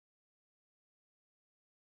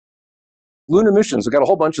Lunar missions, we've got a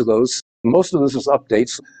whole bunch of those. Most of this is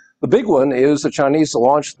updates. The big one is the Chinese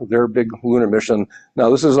launched their big lunar mission. Now,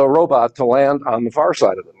 this is a robot to land on the far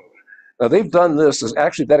side of the moon. Now, they've done this, as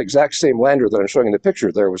actually that exact same lander that I'm showing in the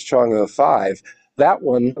picture there was Chang'e 5. That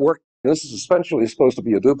one worked. This is essentially supposed to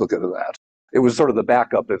be a duplicate of that. It was sort of the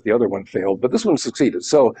backup if the other one failed, but this one succeeded.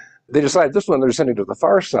 So they decided this one they're sending to the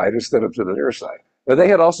far side instead of to the near side. Now, they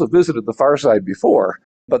had also visited the far side before,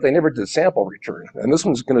 but they never did sample return. And this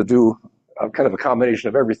one's going to do kind of a combination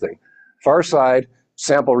of everything. Far side,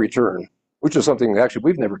 sample return, which is something actually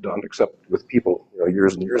we've never done except with people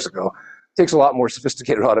years and years ago. It takes a lot more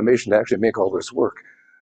sophisticated automation to actually make all this work.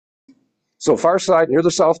 So far side, near the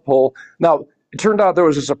South Pole. Now, it turned out there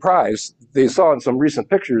was a surprise. They saw in some recent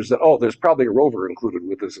pictures that, there's probably a rover included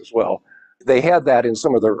with this as well. They had that in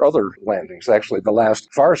some of their other landings. Actually, the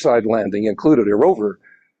last far side landing included a rover,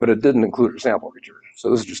 but it didn't include a sample return. So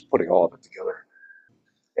this is just putting all of it together.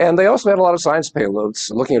 And they also had a lot of science payloads,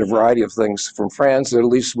 looking at a variety of things from France,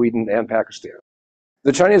 Italy, Sweden, and Pakistan.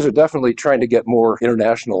 The Chinese are definitely trying to get more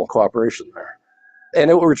international cooperation there. And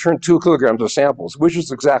it will return 2 kilograms of samples, which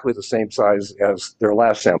is exactly the same size as their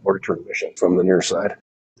last sample return mission from the near side.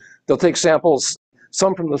 They'll take samples,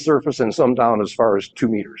 some from the surface and some down as far as 2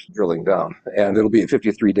 meters, drilling down. And it'll be a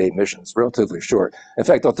 53-day mission. It's relatively short. In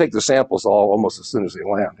fact, they'll take the samples almost as soon as they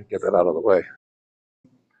land and get that out of the way.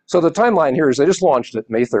 So the timeline here is they just launched it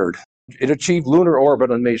May 3rd. It achieved lunar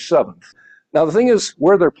orbit on May 7th. Now, the thing is,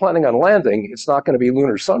 where they're planning on landing, it's not going to be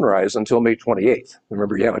lunar sunrise until May 28th.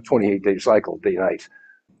 Remember, you have a 28-day cycle, day-night.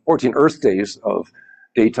 14 Earth days of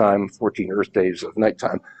daytime, 14 Earth days of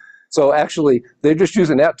nighttime. So actually, they're just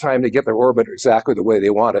using that time to get their orbit exactly the way they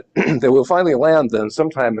want it. They will finally land then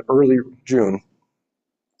sometime in early June,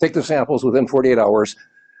 take the samples within 48 hours.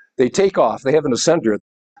 They take off. They have an ascender.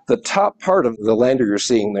 The top part of the lander you're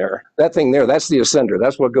seeing there, that thing there, that's the ascender.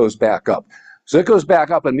 That's what goes back up. So it goes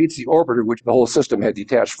back up and meets the orbiter, which the whole system had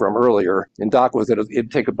detached from earlier, and dock with it.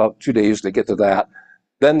 It'd take about 2 days to get to that.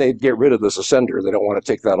 Then they'd get rid of this ascender. They don't want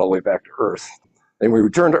to take that all the way back to Earth. Then we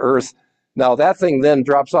return to Earth. Now that thing then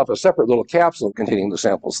drops off a separate little capsule containing the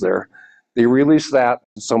samples there. They release that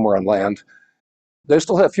somewhere on land. They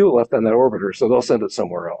still have fuel left on that orbiter, so they'll send it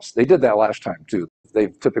somewhere else. They did that last time, too.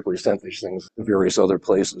 They've typically sent these things to various other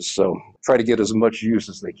places, so try to get as much use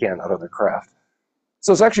as they can out of their craft.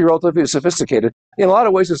 So it's actually relatively sophisticated. In a lot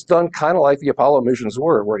of ways, it's done kind of like the Apollo missions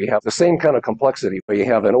were, where you have the same kind of complexity, where you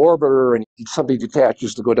have an orbiter and something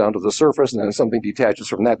detaches to go down to the surface, and then something detaches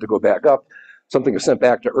from that to go back up. Something is sent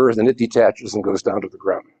back to Earth, and it detaches and goes down to the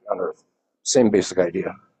ground on Earth. Same basic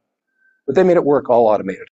idea. But they made it work all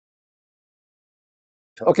automated.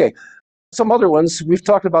 Okay, some other ones. We've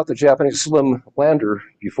talked about the Japanese Slim lander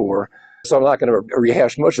before, so I'm not going to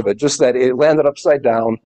rehash much of it, just that it landed upside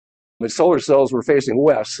down. The solar cells were facing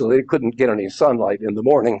west, so they couldn't get any sunlight in the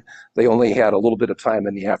morning. They only had a little bit of time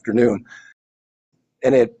in the afternoon.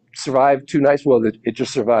 And it survived 2 nights. Well, it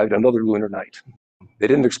just survived another lunar night. They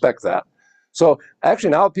didn't expect that. So actually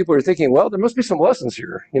now people are thinking, well, there must be some lessons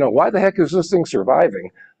here. Why the heck is this thing surviving?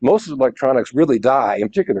 Most of the electronics really die, in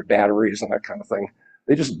particular batteries and that kind of thing.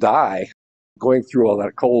 They just die going through all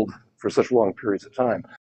that cold for such long periods of time.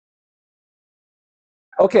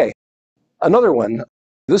 Okay, another one.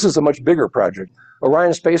 This is a much bigger project,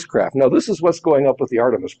 Orion spacecraft. Now, this is what's going up with the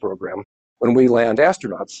Artemis program when we land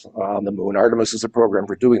astronauts on the moon. Artemis is a program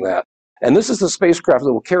for doing that. And this is the spacecraft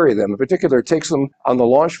that will carry them. In particular, it takes them on the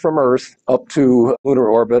launch from Earth up to lunar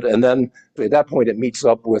orbit, and then at that point it meets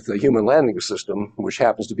up with the human landing system, which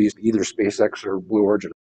happens to be either SpaceX or Blue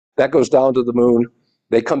Origin. That goes down to the moon.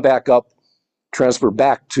 They come back up, transfer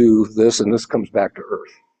back to this, and this comes back to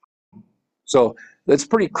Earth. So that's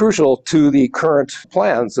pretty crucial to the current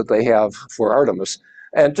plans that they have for Artemis.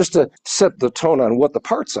 And just to set the tone on what the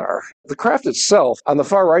parts are, the craft itself, on the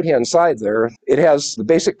far right-hand side there, it has the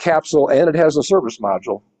basic capsule and it has a service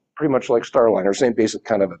module, pretty much like Starliner, same basic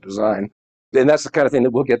kind of a design. And that's the kind of thing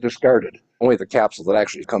that will get discarded, only the capsule that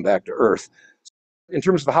actually come back to Earth. In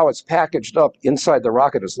terms of how it's packaged up inside the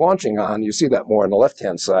rocket it's launching on, you see that more on the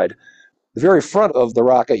left-hand side. The very front of the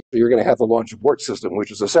rocket, you're going to have the launch abort system,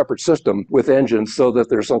 which is a separate system with engines so that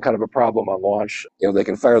there's some kind of a problem on launch. They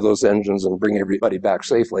can fire those engines and bring everybody back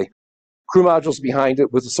safely. Crew modules behind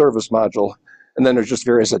it with the service module, and then there's just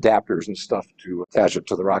various adapters and stuff to attach it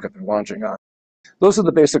to the rocket they're launching on. Those are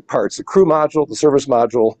the basic parts, the crew module, the service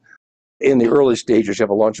module. In the early stages, you have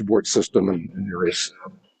a launch abort system and various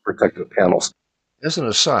protective panels. As an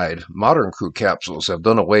aside, modern crew capsules have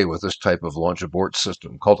done away with this type of launch abort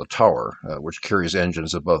system called a tower, which carries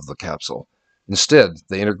engines above the capsule. Instead,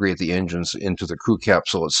 they integrate the engines into the crew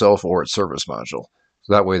capsule itself or its service module.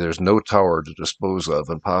 So that way there's no tower to dispose of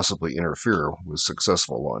and possibly interfere with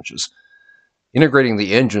successful launches. Integrating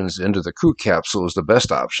the engines into the crew capsule is the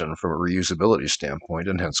best option from a reusability standpoint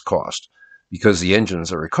and hence cost, because the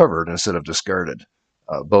engines are recovered instead of discarded.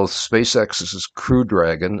 Both SpaceX's Crew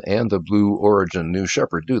Dragon and the Blue Origin New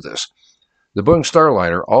Shepard do this. The Boeing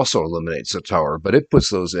Starliner also eliminates the tower, but it puts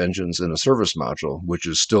those engines in a service module, which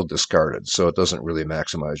is still discarded, so it doesn't really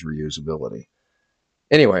maximize reusability.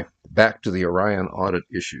 Anyway, back to the Orion audit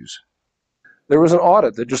issues. There was an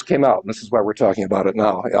audit that just came out, and this is why we're talking about it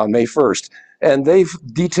now, on May 1st, and they've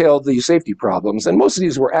detailed the safety problems, and most of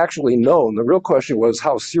these were actually known. The real question was,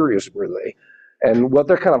 how serious were they? And what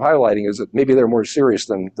they're kind of highlighting is that maybe they're more serious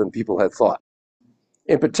than people had thought.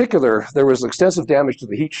 In particular, there was extensive damage to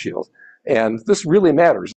the heat shield, and this really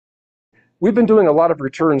matters. We've been doing a lot of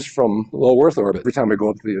returns from low Earth orbit. Every time we go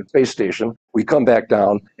up to the space station, we come back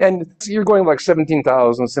down, and you're going like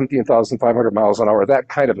 17,500 miles an hour, that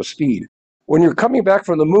kind of a speed. When you're coming back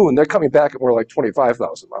from the moon, they're coming back at more like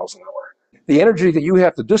 25,000 miles an hour. The energy that you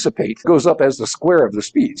have to dissipate goes up as the square of the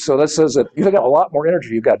speed. So that says that you've got a lot more energy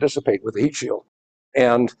you've got to dissipate with the heat shield.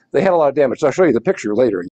 And they had a lot of damage. I'll show you the picture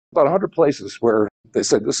later. About 100 places where they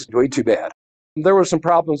said this is way too bad. There were some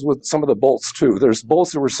problems with some of the bolts too. There's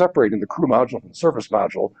bolts that were separating the crew module from the surface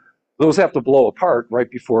module. Those have to blow apart right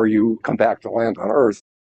before you come back to land on Earth.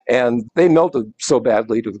 And they melted so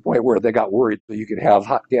badly to the point where they got worried that you could have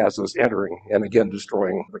hot gases entering and again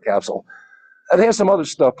destroying the capsule. And they had some other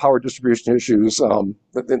stuff, power distribution issues.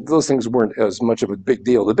 But those things weren't as much of a big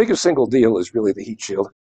deal. The biggest single deal is really the heat shield.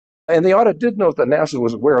 And the audit did note that NASA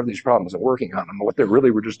was aware of these problems and working on them. What they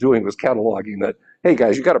really were just doing was cataloging that, hey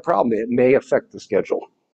guys, you got a problem. It may affect the schedule.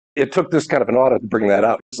 It took this kind of an audit to bring that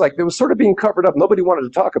out. It's like it was sort of being covered up. Nobody wanted to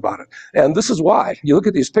talk about it. And this is why. You look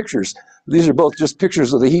at these pictures. These are both just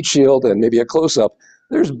pictures of the heat shield and maybe a close-up.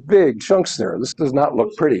 There's big chunks there. This does not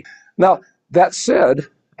look pretty. Now, that said,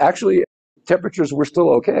 actually, temperatures were still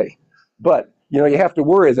okay. But you have to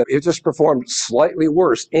worry that it just performed slightly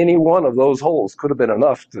worse. Any one of those holes could have been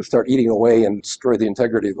enough to start eating away and destroy the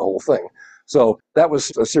integrity of the whole thing. So that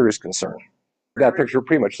was a serious concern. That picture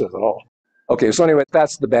pretty much says it all. Okay, so anyway,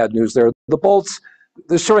 that's the bad news there. The bolts,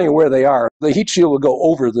 they're showing you where they are. The heat shield will go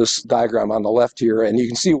over this diagram on the left here, and you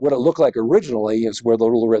can see what it looked like originally is where the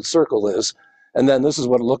little red circle is. And then this is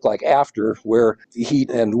what it looked like after, where the heat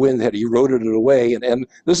and wind had eroded it away. And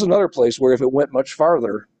this is another place where if it went much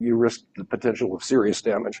farther, you risk the potential of serious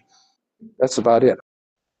damage. That's about it.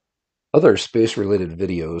 Other space-related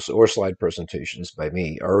videos or slide presentations by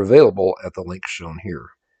me are available at the link shown here.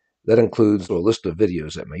 That includes a list of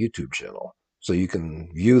videos at my YouTube channel, so you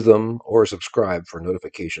can view them or subscribe for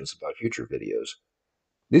notifications about future videos.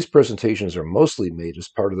 These presentations are mostly made as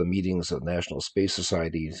part of the meetings of the National Space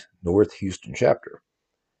Society's North Houston chapter,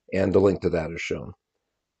 and the link to that is shown.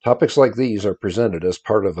 Topics like these are presented as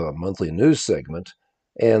part of a monthly news segment,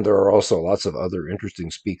 and there are also lots of other interesting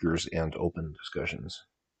speakers and open discussions.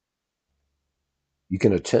 You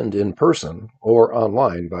can attend in person or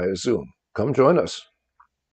online via Zoom. Come join us.